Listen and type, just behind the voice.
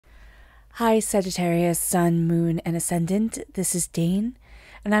Hi Sagittarius, Sun, Moon, and Ascendant. This is Dane,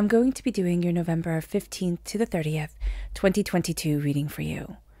 and I'm going to be doing your November 15th to the 30th, 2022 reading for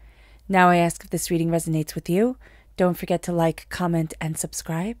you. Now I ask if this reading resonates with you. Don't forget to like, comment, and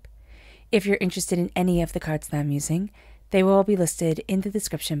subscribe. If you're interested in any of the cards that I'm using, they will all be listed in the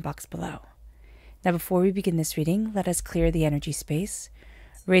description box below. Now before we begin this reading, let us clear the energy space,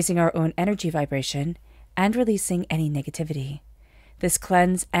 raising our own energy vibration, and releasing any negativity. This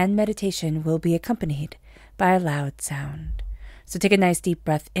cleanse and meditation will be accompanied by a loud sound. So take a nice deep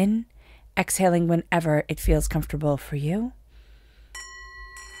breath in, exhaling whenever it feels comfortable for you.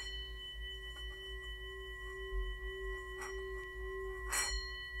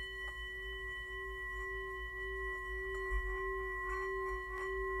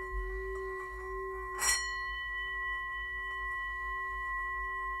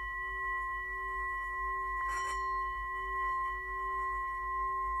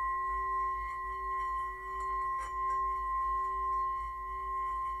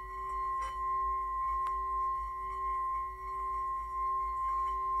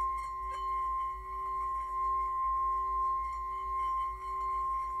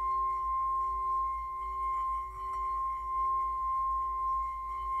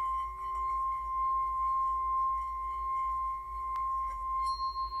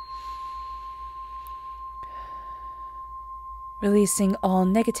 Releasing all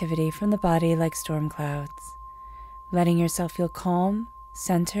negativity from the body like storm clouds, letting yourself feel calm,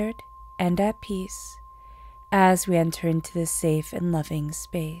 centered, and at peace as we enter into this safe and loving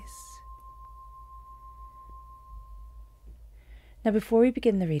space. Now before we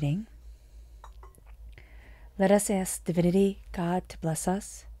begin the reading, let us ask Divinity, God, to bless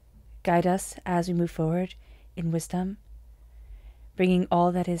us, guide us as we move forward in wisdom, bringing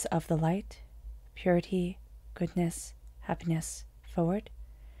all that is of the light, purity, goodness, happiness forward,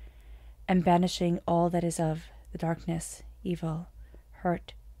 and banishing all that is of the darkness, evil,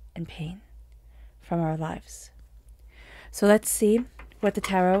 hurt, and pain from our lives. So let's see what the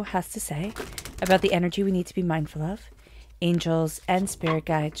tarot has to say about the energy we need to be mindful of. Angels and spirit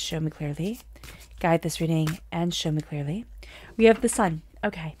guides, show me clearly. Guide this reading and show me clearly. We have the sun.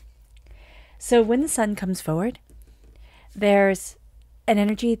 Okay. So when the sun comes forward, there's an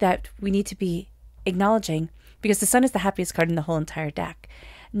energy that we need to be acknowledging, because the sun is the happiest card in the whole entire deck.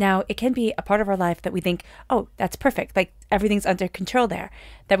 Now, it can be a part of our life that we think, oh, that's perfect, like everything's under control there,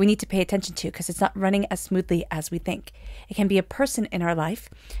 that we need to pay attention to because it's not running as smoothly as we think. It can be a person in our life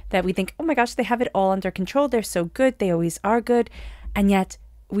that we think, oh my gosh, they have it all under control, they're so good, they always are good, and yet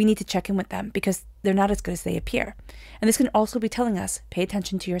we need to check in with them because they're not as good as they appear. And this can also be telling us, pay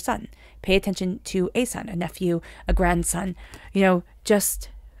attention to your son, pay attention to a son, a nephew, a grandson, just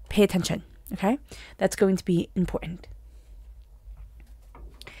pay attention. Okay, that's going to be important.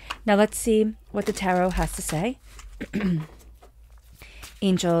 Now let's see what the tarot has to say.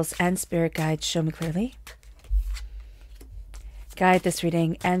 Angels and spirit guides, show me clearly. Guide this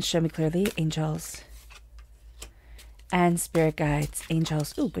reading and show me clearly, angels and spirit guides,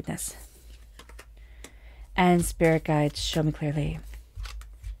 angels. Oh, goodness. And spirit guides, show me clearly.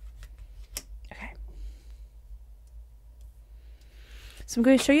 Okay. So I'm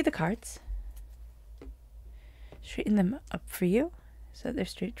going to show you the cards. Straighten them up for you so that they're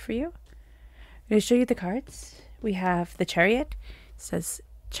straight for you. I'm going to show you the cards. We have the Chariot. It says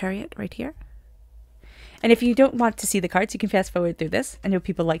Chariot right here. And if you don't want to see the cards, you can fast forward through this. I know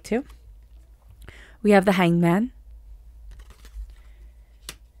people like to. We have the Hanged Man.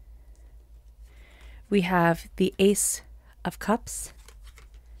 We have the Ace of Cups.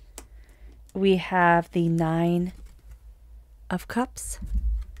 We have the Nine of Cups.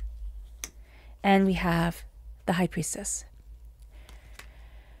 And we have the High Priestess.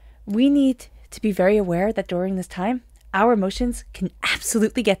 We need to be very aware that during this time, our emotions can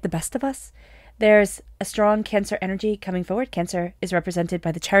absolutely get the best of us. There's a strong Cancer energy coming forward. Cancer is represented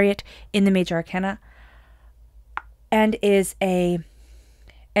by the Chariot in the Major Arcana and is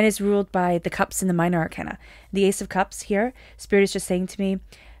ruled by the Cups in the Minor Arcana. The Ace of Cups here, Spirit is just saying to me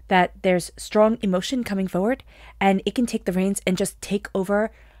that there's strong emotion coming forward and it can take the reins and just take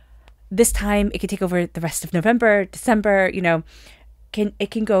over. This time, it can take over the rest of November, December, it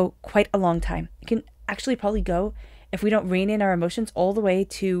can go quite a long time. It can actually probably go, if we don't rein in our emotions, all the way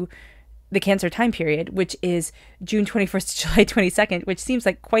to the Cancer time period, which is June 21st to July 22nd, which seems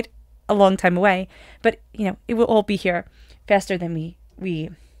like quite a long time away. But, it will all be here faster than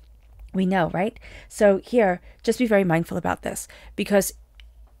we know, right? So here, just be very mindful about this because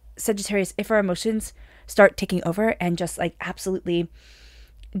Sagittarius, if our emotions start taking over and just like absolutely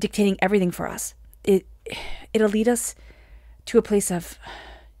dictating everything for us, it'll lead us to a place of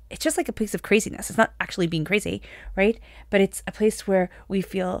it's just like a place of craziness. It's not actually being crazy, right? But it's a place where we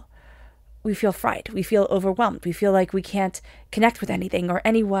feel fried. We feel overwhelmed. We feel like we can't connect with anything or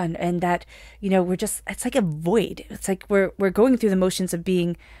anyone. And that, it's like a void. It's like we're going through the motions of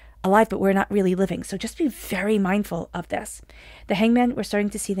being alive, but we're not really living. So just be very mindful of this. The Hangman, we're starting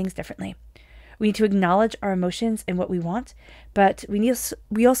to see things differently. We need to acknowledge our emotions and what we want, but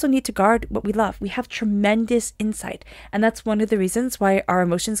we also need to guard what we love. We have tremendous insight, and that's one of the reasons why our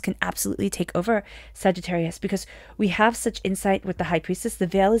emotions can absolutely take over Sagittarius, because we have such insight with the High Priestess. The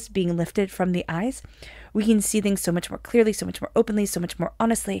veil is being lifted from the eyes. We can see things so much more clearly, so much more openly, so much more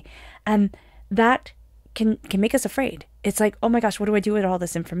honestly, and that can make us afraid. It's like, oh my gosh, what do I do with all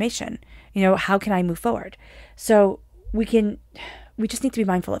this information? How can I move forward? So we just need to be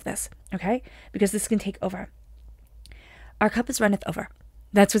mindful of this, okay? Because this can take over. Our cup is runneth over.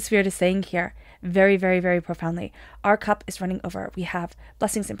 That's what Spirit is saying here, very, very, very profoundly. Our cup is running over. We have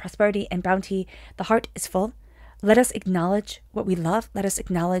blessings and prosperity and bounty. The heart is full. Let us acknowledge what we love. Let us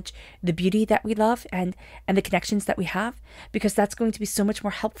acknowledge the beauty that we love and the connections that we have, because that's going to be so much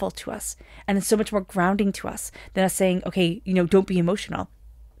more helpful to us and so much more grounding to us than us saying, okay, don't be emotional.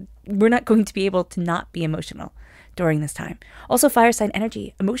 We're not going to be able to not be emotional during this time. Also, fire sign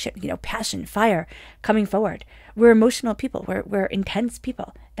energy, emotion, passion, fire coming forward. We're emotional people. We're intense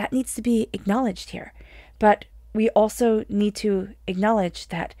people. That needs to be acknowledged here. But we also need to acknowledge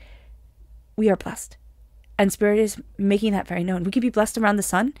that we are blessed. And Spirit is making that very known. We could be blessed around the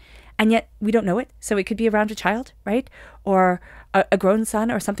sun, and yet we don't know it. So it could be around a child, right? Or a grown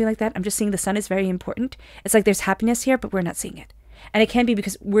son or something like that. I'm just seeing the sun is very important. It's like there's happiness here, but we're not seeing it. And it can be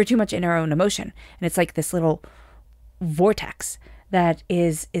because we're too much in our own emotion. And it's like this little vortex that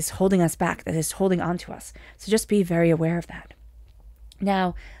is holding us back, that is holding on to us. So just be very aware of that.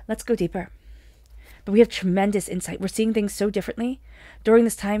 Now, let's go deeper. But we have tremendous insight. We're seeing things so differently. During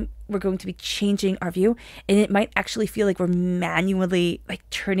this time, we're going to be changing our view, and it might actually feel like we're manually like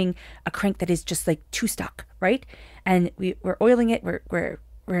turning a crank that is just like too stuck, right? And we're oiling it, we're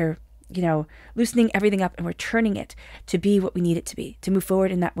loosening everything up, and we're turning it to be what we need it to be, to move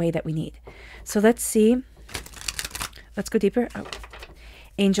forward in that way that we need. So let's see. Let's go deeper. Oh.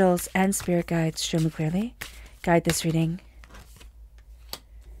 Angels and spirit guides, show me clearly. Guide this reading.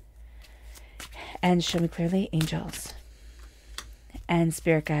 And show me clearly, angels and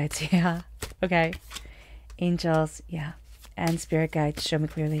spirit guides. Yeah. Okay. Angels. Yeah. And spirit guides, show me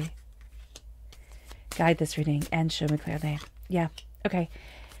clearly. Guide this reading and show me clearly. Yeah. Okay.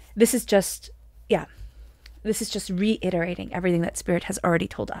 This is just reiterating everything that Spirit has already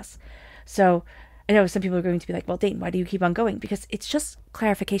told us. So I know some people are going to be like, well, Dane, why do you keep on going? Because it's just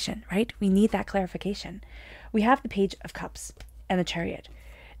clarification, right? We need that clarification. We have the Page of Cups and the Chariot.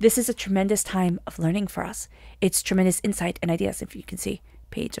 This is a tremendous time of learning for us. It's tremendous insight and ideas. If you can see,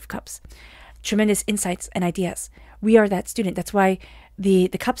 Page of Cups. Tremendous insights and ideas. We are that student. That's why the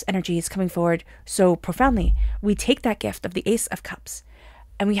Cups energy is coming forward so profoundly. We take that gift of the Ace of Cups,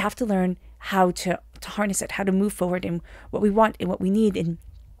 and we have to learn how to harness it, how to move forward in what we want and what we need and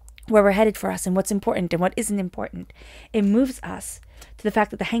where we're headed for us and what's important and what isn't important. It moves us to the fact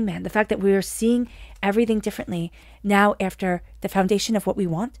that the Hangman, the fact that we are seeing everything differently now after the foundation of what we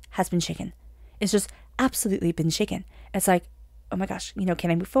want has been shaken. It's just absolutely been shaken. It's like, oh my gosh,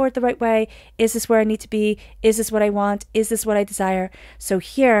 can I move forward the right way? Is this where I need to be? Is this what I want? Is this what I desire? So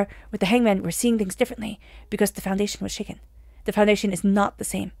here with the Hangman, we're seeing things differently because the foundation was shaken. The foundation is not the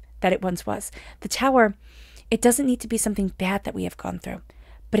same that it once was. The Tower, it doesn't need to be something bad that we have gone through,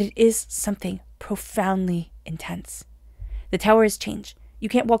 but it is something profoundly intense. The Tower has changed. You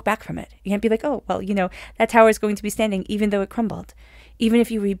can't walk back from it. You can't be like, oh, well, that tower is going to be standing even though it crumbled. Even if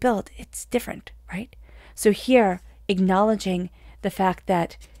you rebuild, it's different, right? So here, acknowledging the fact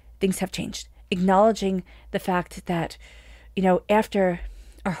that things have changed, acknowledging the fact that, after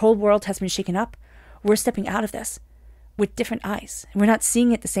our whole world has been shaken up, we're stepping out of this with different eyes. And we're not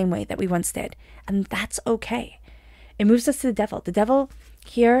seeing it the same way that we once did. And that's okay. It moves us to the devil. The devil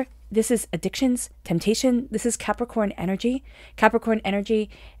here, this is addictions, temptation. This is Capricorn energy. Capricorn energy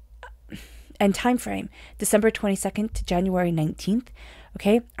and time frame, December 22nd to January 19th.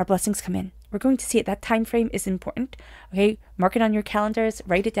 Okay, our blessings come in. We're going to see it. That time frame is important. Okay, mark it on your calendars,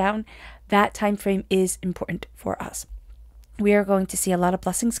 write it down. That time frame is important for us. We are going to see a lot of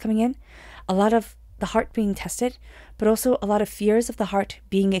blessings coming in, a lot of the heart being tested, but also a lot of fears of the heart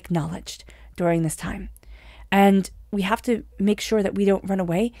being acknowledged during this time. And we have to make sure that we don't run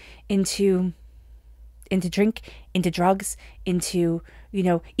away into drink, into drugs, into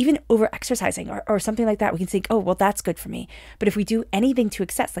even over exercising or something like that, we can think, oh, well, that's good for me. But if we do anything to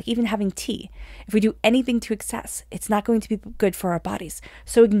excess, like even having tea, if we do anything to excess, it's not going to be good for our bodies.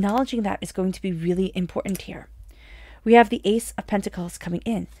 So acknowledging that is going to be really important here. We have the Ace of Pentacles coming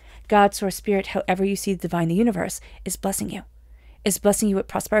in. God, Source, Spirit, however you see the divine, the universe, is blessing you with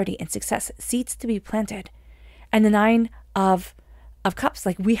prosperity and success, seeds to be planted. And the Nine of Cups,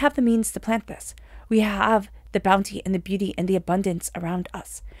 like we have the means to plant this. We have the bounty and the beauty and the abundance around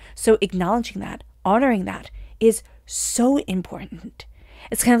us. So acknowledging that, honoring that is so important.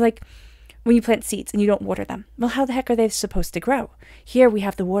 It's kind of like when you plant seeds and you don't water them. Well, how the heck are they supposed to grow? Here we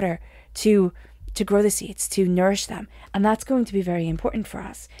have the water to grow the seeds, to nourish them. And that's going to be very important for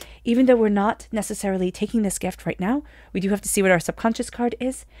us. Even though we're not necessarily taking this gift right now, we do have to see what our subconscious card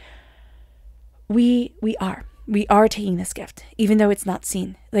is. We are taking this gift, even though it's not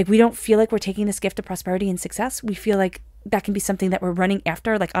seen. Like, we don't feel like we're taking this gift of prosperity and success. We feel like that can be something that we're running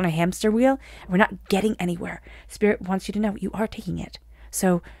after, like on a hamster wheel. And we're not getting anywhere. Spirit wants you to know you are taking it.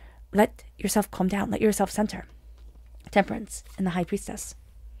 So let yourself calm down. Let yourself center. Temperance and the High Priestess.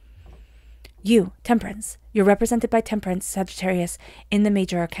 You, Temperance, you're represented by Temperance, Sagittarius, in the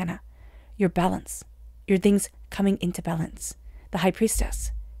major arcana. Your balance, your things coming into balance. The High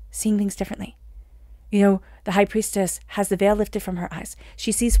Priestess, seeing things differently. The High Priestess has the veil lifted from her eyes.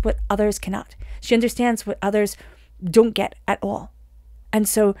 She sees what others cannot. She understands what others don't get at all. And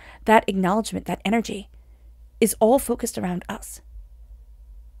so that acknowledgement, that energy, is all focused around us.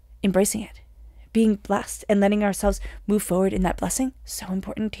 Embracing it, being blessed, and letting ourselves move forward in that blessing, so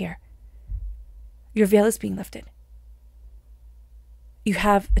important here. Your veil is being lifted. You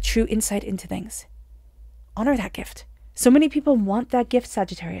have a true insight into things. Honor that gift. So many people want that gift,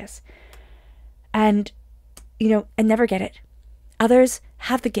 Sagittarius, and never get it. Others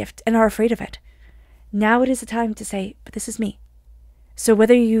have the gift and are afraid of it. Now it is a time to say, but this is me. So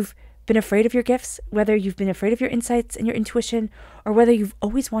whether you've been afraid of your gifts, whether you've been afraid of your insights and your intuition, or whether you've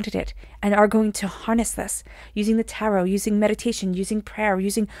always wanted it and are going to harness this using the tarot, using meditation, using prayer,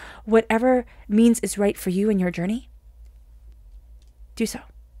 using whatever means is right for you in your journey, do so.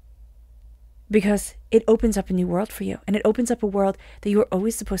 Because it opens up a new world for you, and it opens up a world that you are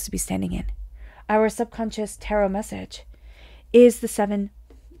always supposed to be standing in. Our subconscious tarot message is the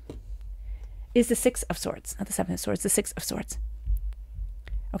Six of Swords, not the Seven of Swords, the Six of Swords.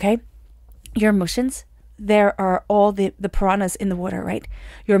 Okay? Your emotions, there are all the piranhas in the water, right?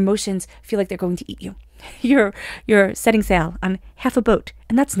 Your emotions feel like they're going to eat you. You're setting sail on half a boat,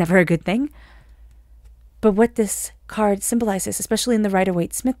 and that's never a good thing. But what this card symbolizes, especially in the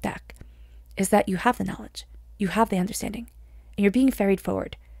Rider-Waite-Smith deck, is that you have the knowledge, you have the understanding, and you're being ferried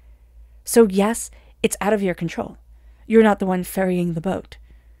forward. So yes, it's out of your control. You're not the one ferrying the boat.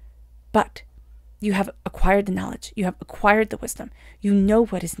 But you have acquired the knowledge. You have acquired the wisdom. You know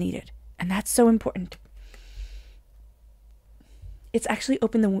what is needed. And that's so important. It's actually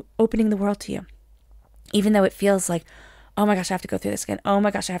opening the world to you. Even though it feels like, oh my gosh, I have to go through this again. Oh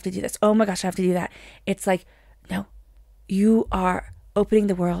my gosh, I have to do this. Oh my gosh, I have to do that. It's like, no, you are opening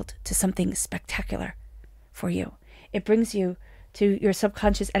the world to something spectacular for you. It brings you to your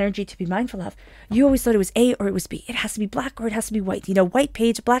subconscious energy to be mindful of. You always thought it was A or it was B. It has to be black or it has to be white. White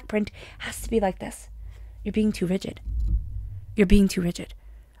page, black print has to be like this. You're being too rigid. You're being too rigid.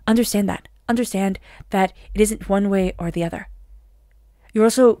 Understand that. Understand that it isn't one way or the other. You're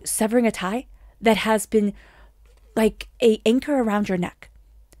also severing a tie that has been like an anchor around your neck.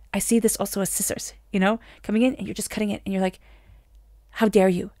 I see this also as scissors, coming in, and you're just cutting it, and you're like, how dare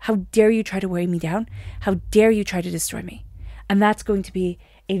you? How dare you try to weigh me down? How dare you try to destroy me? And that's going to be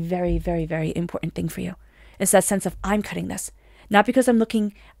a very, very, very important thing for you. It's that sense of, I'm cutting this. Not because I'm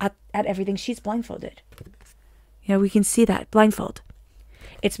looking at everything. She's blindfolded. We can see that, blindfold.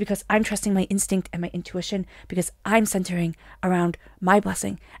 It's because I'm trusting my instinct and my intuition, because I'm centering around my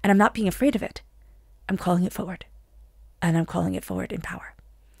blessing, and I'm not being afraid of it. I'm calling it forward. And I'm calling it forward in power.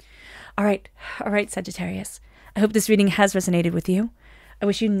 All right, Sagittarius. I hope this reading has resonated with you. I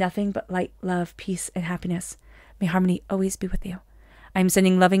wish you nothing but light, love, peace, and happiness. May harmony always be with you. I am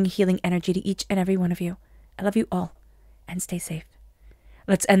sending loving, healing energy to each and every one of you. I love you all, and stay safe.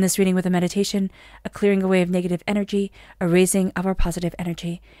 Let's end this reading with a meditation, a clearing away of negative energy, a raising of our positive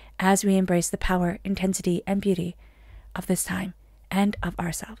energy, as we embrace the power, intensity, and beauty of this time and of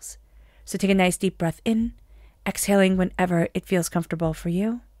ourselves. So take a nice deep breath in, exhaling whenever it feels comfortable for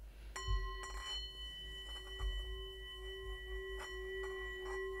you.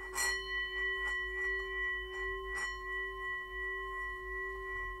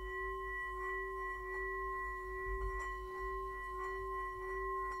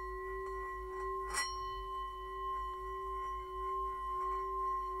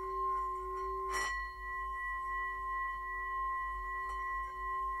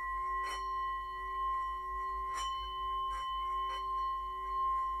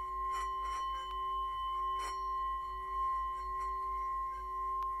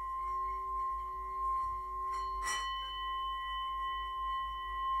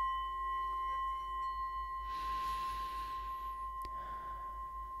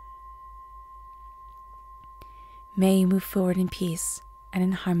 May you move forward in peace and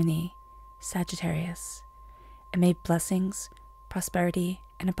in harmony, Sagittarius, and may blessings, prosperity,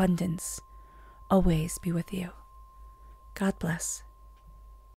 and abundance always be with you. God bless.